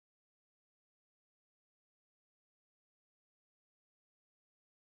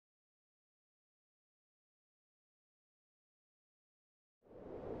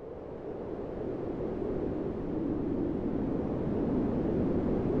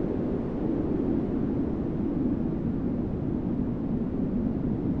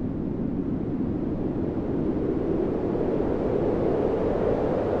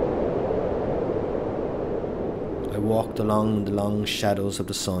walked along the long shadows of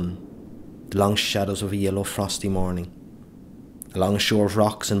the sun, the long shadows of a yellow frosty morning, along a shore of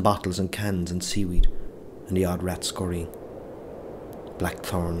rocks and bottles and cans and seaweed, and the odd rat scurrying. Black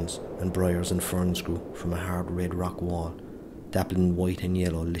thorns and briars and ferns grew from a hard red rock wall, dappled in white and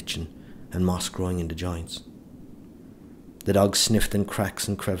yellow lichen and moss growing in the joints. The dog sniffed in cracks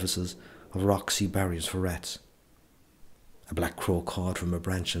and crevices of rocky barriers for rats. A black crow cawed from a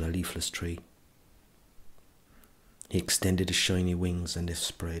branch on a leafless tree. He extended his shiny wings and they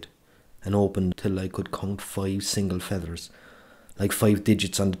spread, and opened till I could count 5 single feathers, like 5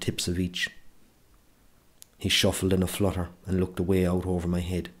 digits on the tips of each. He shuffled in a flutter and looked away out over my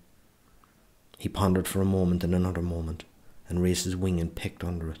head. He pondered for a moment and another moment, and raised his wing and pecked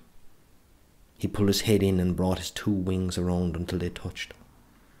under it. He pulled his head in and brought his 2 wings around until they touched.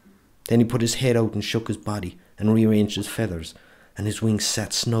 Then he put his head out and shook his body and rearranged his feathers, and his wings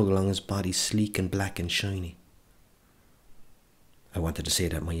sat snug along his body, sleek and black and shiny. I wanted to say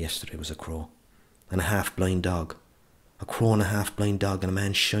that my yesterday was a crow, and a half-blind dog. A crow and a half-blind dog, and a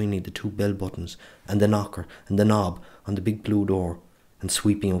man shining the 2 bell buttons, and the knocker, and the knob on the big blue door, and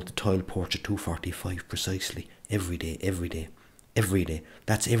sweeping out the tile porch at 2:45 precisely, every day, every day, every day,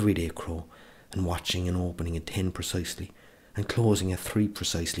 that's every day, crow, and watching and opening at 10 precisely, and closing at 3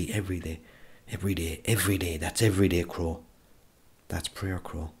 precisely, every day, that's every day, crow. That's prayer,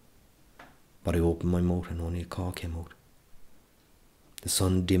 crow. But I opened my mouth and only a caw came out. The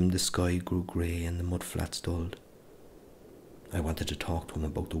sun dimmed the sky, grew grey, and the mudflats dulled. I wanted to talk to him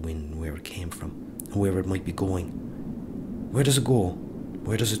about the wind and where it came from, and where it might be going. Where does it go?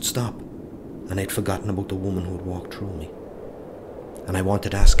 Where does it stop? And I'd forgotten about the woman who had walked through me. And I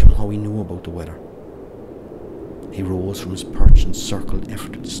wanted to ask him how he knew about the weather. He rose from his perch and circled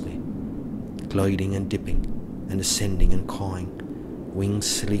effortlessly, gliding and dipping, and ascending and cawing, wings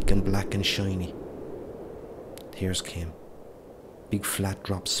sleek and black and shiny. Tears came, big flat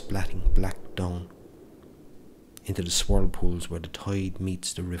drops splatting black down into the swirl pools where the tide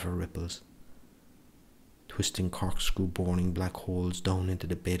meets the river ripples, twisting corkscrew boring black holes down into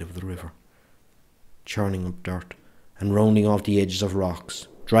the bed of the river, churning up dirt and rounding off the edges of rocks,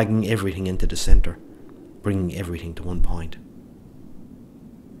 dragging everything into the centre, bringing everything to one point.